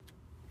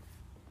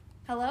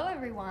Hello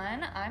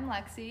everyone, I'm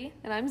Lexi.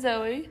 And I'm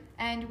Zoe.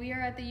 And we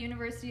are at the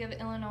University of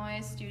Illinois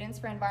Students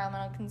for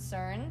Environmental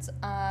Concerns.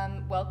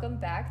 Welcome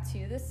back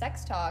to the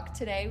Sex Talk.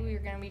 Today we are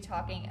going to be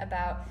talking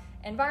about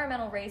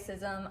environmental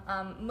racism,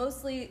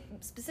 mostly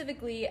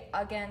specifically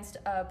against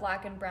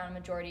Black and brown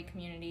majority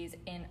communities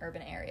in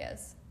urban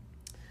areas.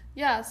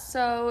 Yeah,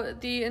 so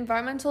the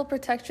Environmental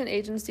Protection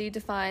Agency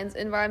defines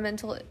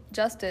environmental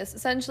justice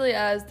essentially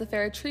as the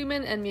fair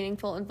treatment and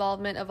meaningful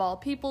involvement of all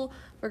people,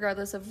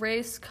 regardless of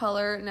race,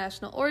 color,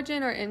 national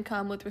origin, or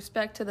income, with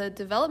respect to the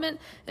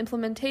development,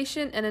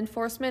 implementation, and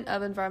enforcement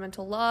of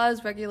environmental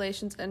laws,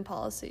 regulations, and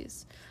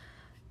policies.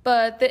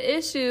 But the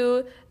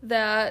issue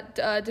that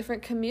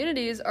different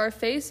communities are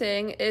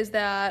facing is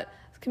that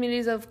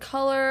communities of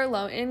color,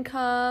 low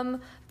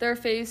income, they're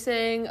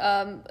facing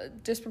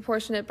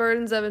disproportionate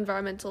burdens of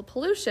environmental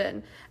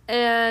pollution.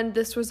 And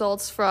this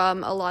results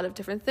from a lot of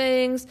different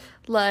things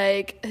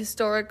like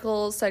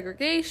historical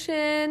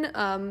segregation,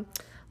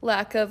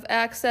 lack of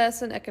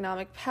access and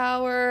economic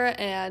power,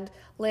 and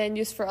land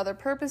use for other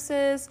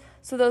purposes.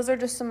 So those are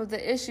just some of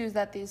the issues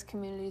that these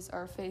communities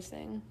are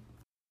facing.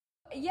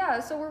 Yeah,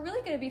 so we're really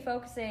going to be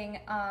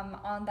focusing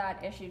on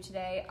that issue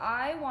today.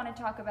 I want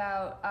to talk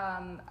about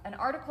an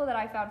article that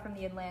I found from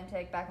The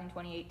Atlantic back in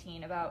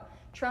 2018 about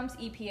Trump's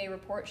EPA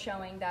report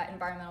showing that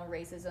environmental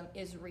racism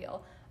is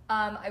real.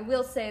 I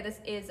will say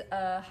this is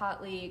a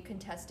hotly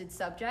contested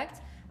subject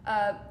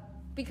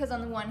because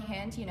on the one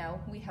hand,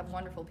 we have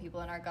wonderful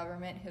people in our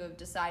government who have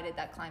decided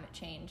that climate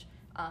change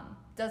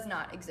does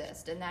not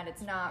exist and that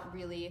it's not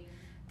really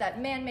that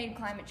man-made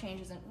climate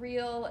change isn't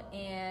real,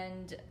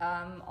 and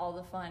all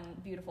the fun,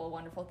 beautiful,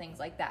 wonderful things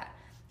like that.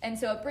 And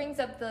so it brings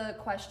up the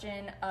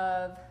question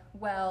of,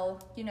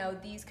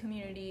 these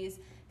communities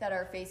that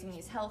are facing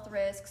these health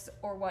risks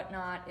or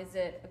whatnot, is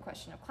it a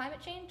question of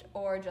climate change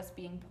or just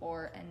being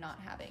poor and not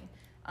having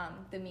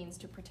the means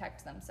to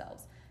protect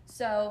themselves?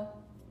 So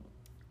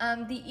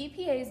the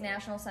EPA's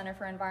National Center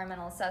for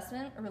Environmental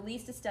Assessment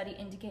released a study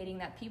indicating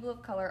that people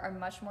of color are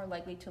much more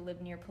likely to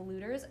live near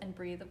polluters and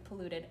breathe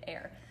polluted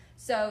air.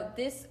 So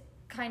this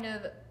kind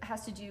of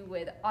has to do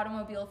with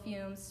automobile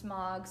fumes,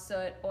 smog,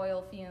 soot,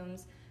 oil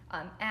fumes,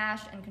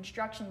 ash, and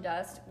construction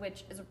dust,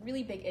 which is a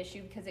really big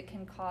issue because it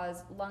can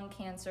cause lung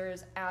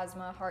cancers,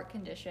 asthma, heart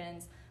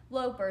conditions,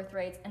 low birth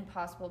rates, and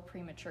possible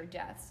premature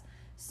deaths.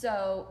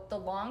 So the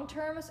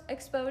long-term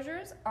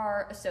exposures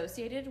are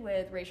associated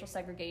with racial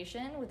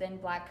segregation within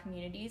Black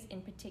communities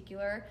in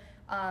particular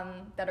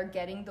that are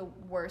getting the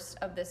worst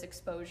of this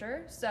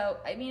exposure. So,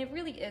 it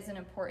really is an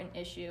important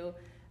issue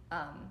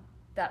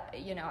that,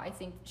 I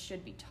think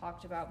should be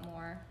talked about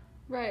more.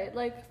 Right,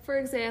 like for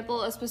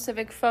example, a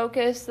specific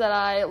focus that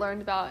I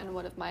learned about in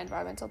one of my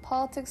environmental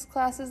politics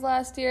classes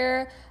last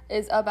year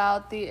is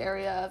about the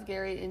area of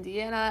Gary,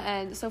 Indiana.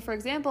 And so for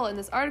example, in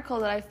this article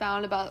that I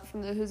found about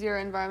from the Hoosier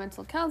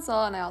Environmental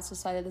Council, and I also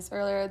cited this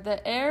earlier,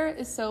 the air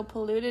is so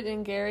polluted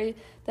in Gary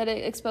that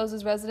it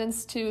exposes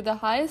residents to the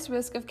highest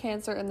risk of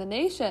cancer in the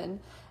nation.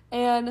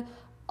 And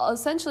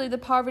essentially, the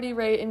poverty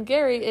rate in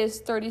Gary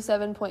is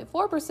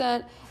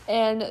 37.4%,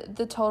 and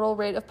the total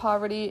rate of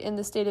poverty in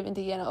the state of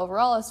Indiana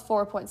overall is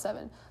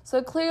 4.7%.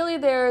 So clearly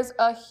there's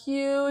a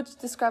huge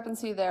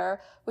discrepancy there,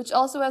 which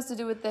also has to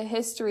do with the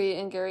history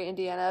in Gary,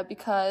 Indiana,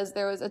 because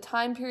there was a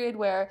time period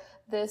where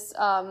this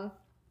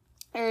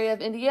area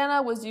of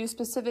Indiana was used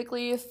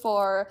specifically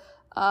for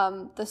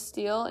the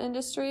steel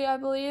industry, I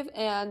believe,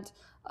 and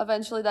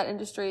eventually that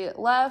industry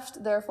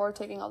left, therefore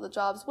taking all the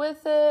jobs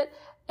with it.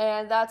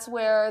 And that's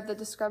where the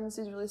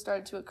discrepancies really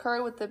started to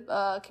occur with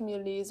the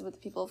communities with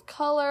people of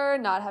color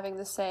not having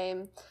the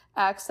same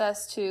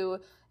access to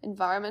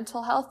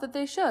environmental health that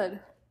they should.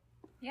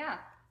 Yeah.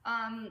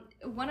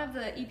 One of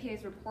the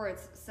EPA's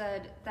reports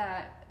said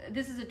that,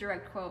 this is a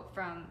direct quote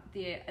from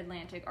the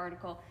Atlantic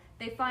article,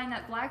 they find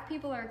that Black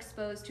people are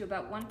exposed to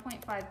about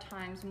 1.5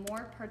 times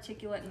more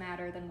particulate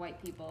matter than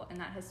white people, and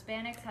that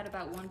Hispanics had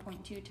about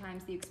 1.2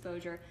 times the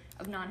exposure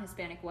of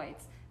non-Hispanic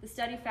whites. The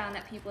study found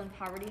that people in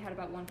poverty had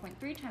about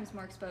 1.3 times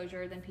more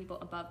exposure than people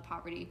above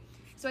poverty.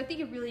 So I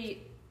think it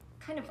really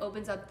kind of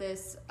opens up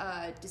this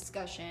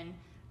discussion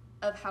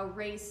of how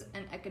race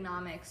and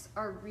economics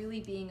are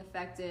really being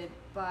affected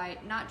by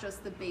not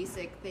just the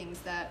basic things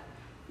that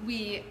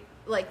we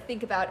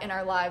think about in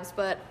our lives,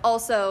 but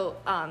also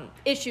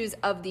issues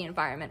of the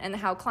environment and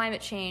how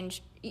climate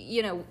change,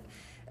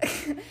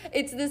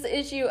 it's this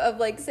issue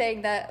of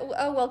saying that,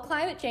 oh, well,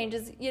 climate change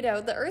is,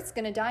 the Earth's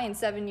going to die in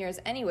 7 years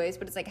anyways,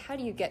 but it's how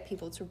do you get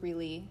people to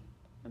really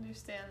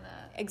understand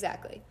that?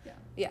 Exactly.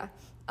 Yeah.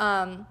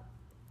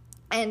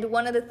 And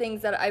one of the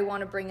things that I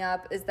want to bring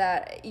up is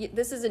that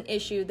this is an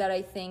issue that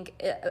I think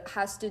it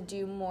has to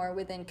do more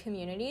within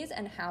communities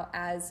and how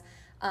as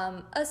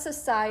a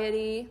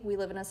society, we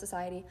live in a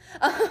society.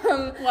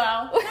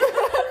 Wow.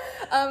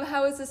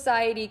 How a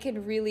society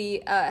can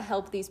really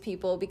help these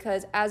people,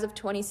 because as of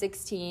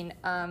 2016,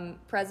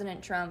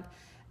 President Trump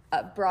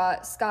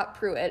brought Scott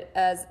Pruitt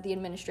as the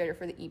administrator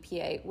for the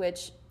EPA,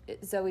 which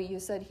Zoe, you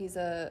said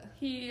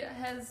he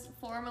has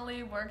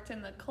formerly worked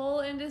in the coal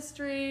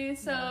industry,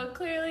 so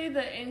clearly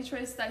the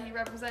interests that he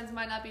represents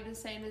might not be the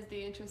same as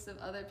the interests of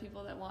other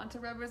people that want to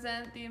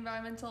represent the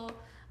Environmental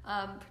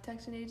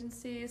Protection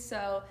Agency.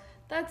 So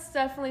that's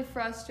definitely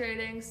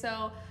frustrating.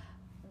 So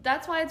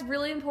that's why it's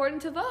really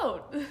important to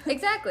vote.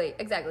 Exactly.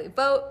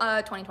 Vote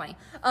 2020.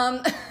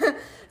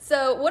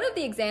 So one of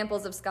the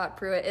examples of Scott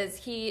Pruitt is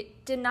he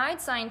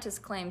denied scientists'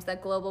 claims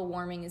that global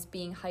warming is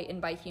being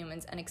heightened by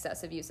humans and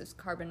excessive use of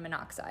carbon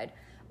monoxide.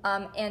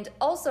 And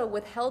also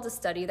withheld a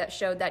study that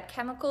showed that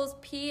chemicals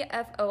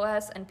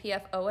PFOS and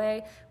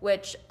PFOA,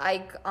 which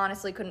I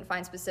honestly couldn't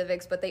find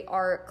specifics, but they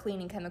are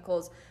cleaning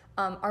chemicals,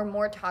 are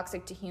more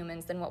toxic to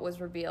humans than what was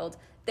revealed.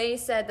 They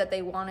said that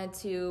they wanted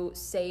to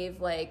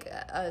save like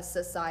a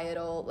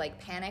societal like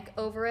panic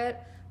over it,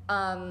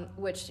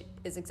 which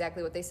is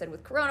exactly what they said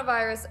with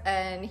coronavirus,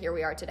 and here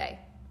we are today.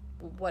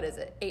 What is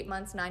it, 8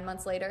 months, 9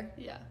 months later?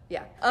 Yeah.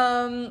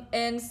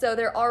 And so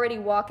they're already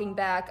walking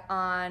back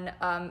on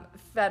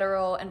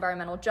federal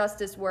environmental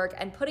justice work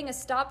and putting a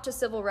stop to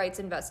civil rights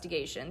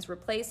investigations,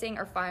 replacing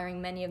or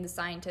firing many of the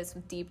scientists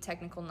with deep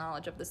technical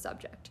knowledge of the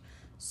subject.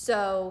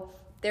 So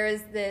there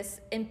is this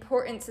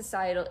important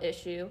societal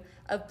issue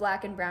of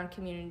Black and brown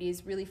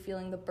communities really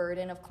feeling the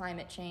burden of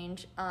climate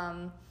change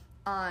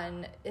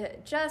on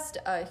just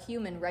a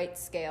human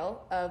rights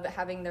scale of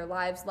having their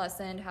lives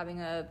lessened, having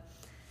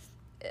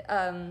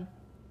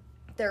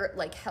they're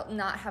like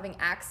not having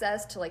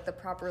access to like the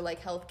proper like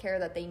health care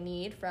that they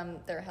need from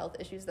their health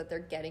issues that they're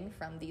getting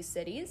from these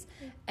cities,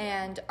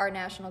 and our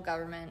national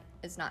government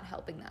is not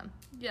helping them.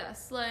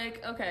 Yes,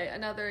 like, okay,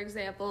 another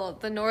example,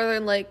 the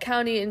Northern Lake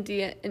County in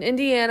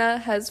Indiana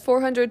has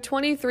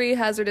 423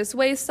 hazardous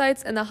waste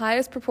sites and the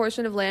highest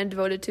proportion of land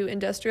devoted to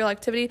industrial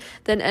activity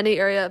than any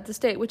area of the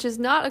state, which is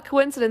not a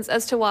coincidence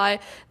as to why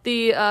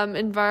the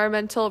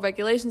environmental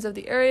regulations of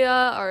the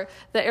area or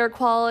the air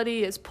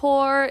quality is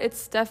poor.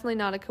 It's definitely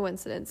not a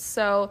coincidence.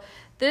 So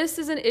this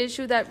is an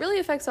issue that really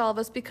affects all of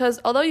us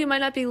because although you might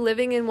not be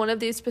living in one of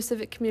these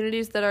specific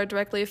communities that are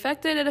directly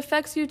affected, it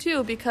affects you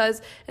too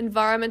because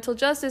environmental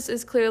justice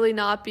is clearly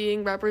not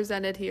being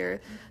represented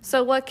here.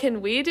 So what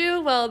can we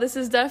do? Well, this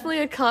is definitely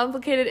a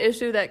complicated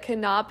issue that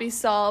cannot be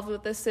solved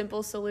with a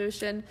simple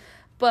solution.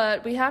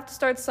 But we have to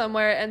start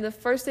somewhere, and the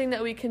first thing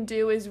that we can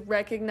do is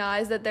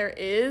recognize that there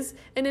is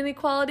an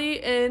inequality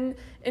in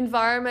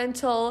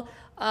environmental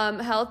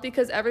health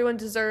because everyone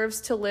deserves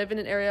to live in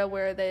an area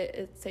where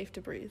it's safe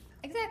to breathe.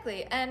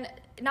 Exactly, and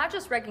not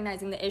just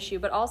recognizing the issue,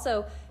 but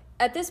also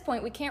at this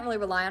point we can't really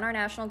rely on our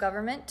national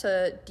government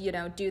to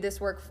do this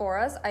work for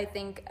us. I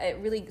think it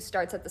really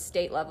starts at the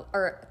state level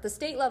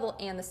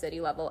and the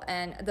city level,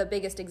 and the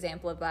biggest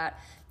example of that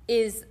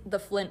is the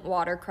Flint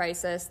water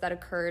crisis that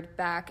occurred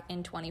back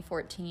in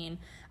 2014.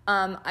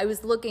 I was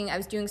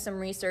doing some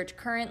research.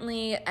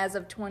 Currently, as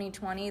of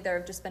 2020, there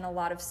have just been a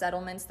lot of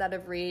settlements that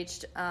have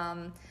reached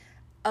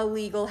a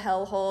legal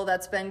hellhole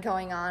that's been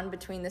going on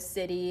between the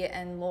city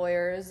and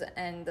lawyers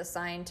and the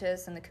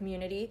scientists and the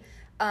community.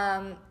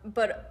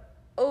 But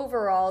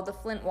overall, the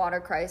Flint water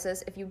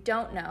crisis, if you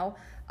don't know,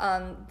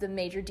 the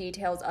major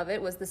details of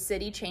it was the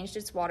city changed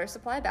its water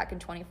supply back in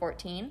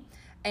 2014.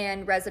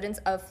 And residents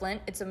of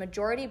Flint, it's a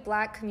majority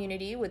Black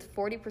community with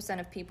 40%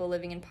 of people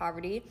living in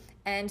poverty.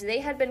 And they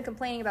had been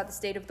complaining about the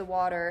state of the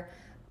water,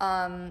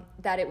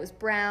 that it was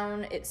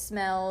brown, it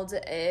smelled,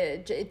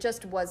 it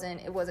just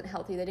wasn't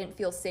healthy. They didn't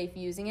feel safe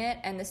using it.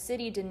 And the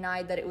city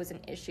denied that it was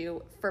an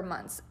issue for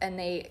months. And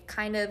they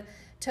kind of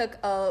took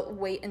a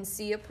wait and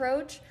see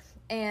approach.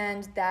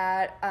 And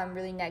that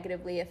really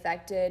negatively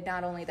affected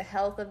not only the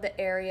health of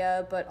the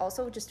area, but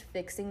also just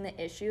fixing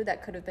the issue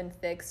that could have been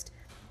fixed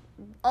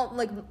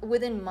like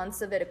within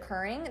months of it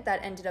occurring. That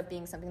ended up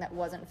being something that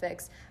wasn't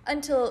fixed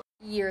until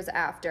years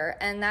after.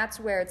 And that's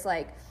where it's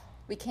like,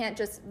 we can't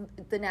just,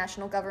 the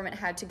national government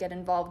had to get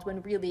involved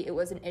when really it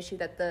was an issue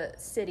that the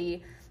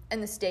city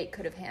and the state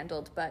could have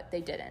handled, but they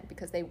didn't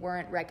because they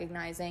weren't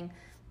recognizing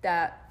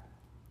that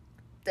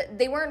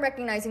they weren't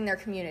recognizing their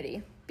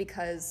community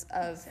because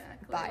of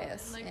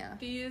bias.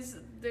 And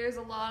there's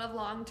a lot of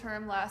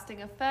long-term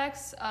lasting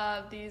effects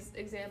of these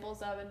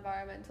examples of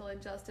environmental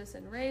injustice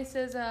and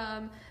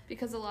racism,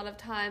 because a lot of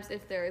times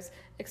if there's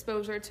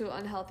exposure to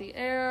unhealthy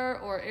air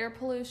or air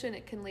pollution,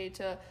 it can lead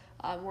to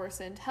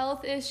worsened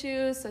health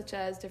issues such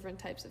as different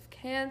types of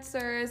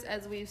cancers,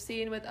 as we've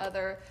seen with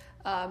other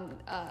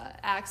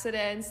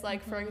accidents,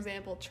 like for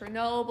example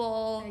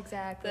Chernobyl,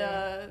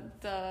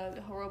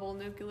 the horrible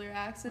nuclear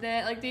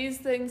accident. Like, these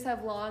things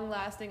have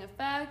long-lasting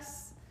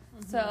effects.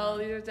 So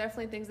these are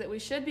definitely things that we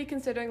should be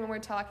considering when we're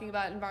talking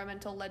about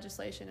environmental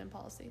legislation and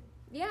policy.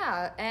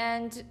 Yeah,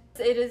 and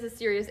it is a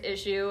serious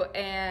issue,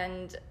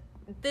 and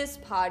this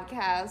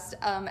podcast,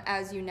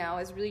 as you know,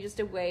 is really just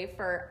a way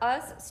for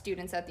us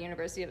students at the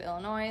University of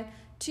Illinois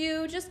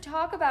to just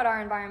talk about our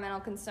environmental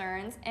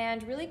concerns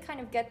and really kind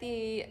of get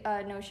the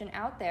notion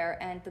out there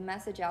and the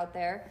message out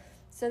there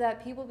so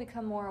that people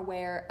become more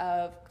aware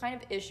of kind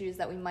of issues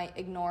that we might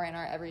ignore in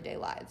our everyday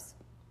lives.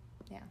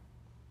 Yeah.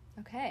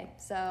 Okay,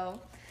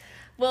 so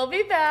We'll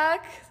be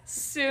back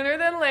sooner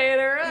than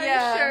later,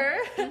 I'm sure.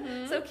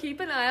 Mm-hmm. So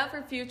keep an eye out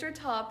for future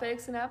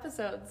topics and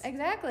episodes.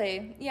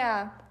 Exactly.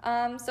 Yeah.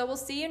 So we'll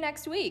see you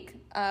next week.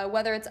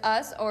 Whether it's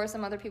us or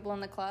some other people in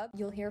the club,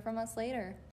 you'll hear from us later.